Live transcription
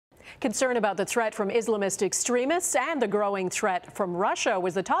Concern about the threat from Islamist extremists and the growing threat from Russia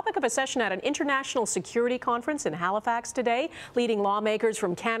was the topic of a session at an international security conference in Halifax today. Leading lawmakers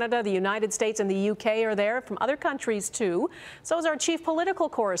from Canada, the United States and the UK are there, from other countries too. So is our chief political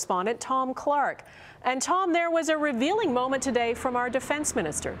correspondent, Tom Clark. And Tom, there was a revealing moment today from our defense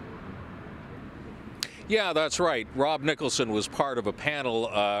minister. Yeah, that's right. Rob Nicholson was part of a panel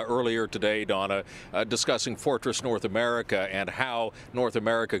earlier today, Donna, discussing Fortress North America and how North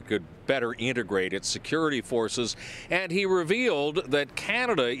America could better integrate its security forces. And he revealed that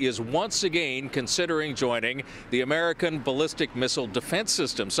Canada is once again considering joining the American Ballistic Missile Defense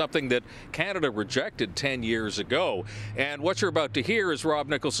System, something that Canada rejected 10 years ago. And what you're about to hear is Rob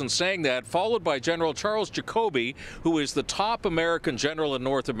Nicholson saying that, followed by General Charles Jacoby, who is the top American general in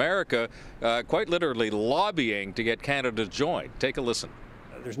North America, quite literally lobbying to get Canada to join. Take a listen.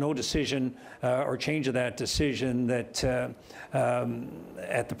 There's no decision or change of that decision that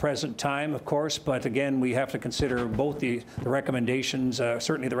at the present time, of course, but again, we have to consider both the recommendations,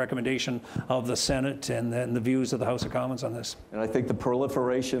 certainly the recommendation of the Senate and then the views of the House of Commons on this. And I think the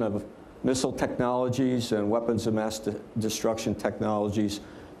proliferation of missile technologies and weapons of mass destruction technologies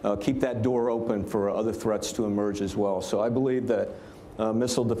keep that door open for other threats to emerge as well. So I believe that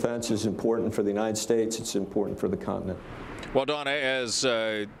missile defense is important for the United States. It's important for the continent. Well, Donna, as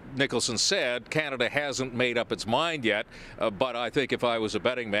Nicholson said, Canada hasn't made up its mind yet, but I think if I was a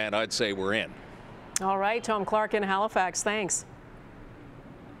betting man, I'd say we're in. All right, Tom Clark in Halifax. Thanks.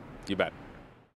 You bet.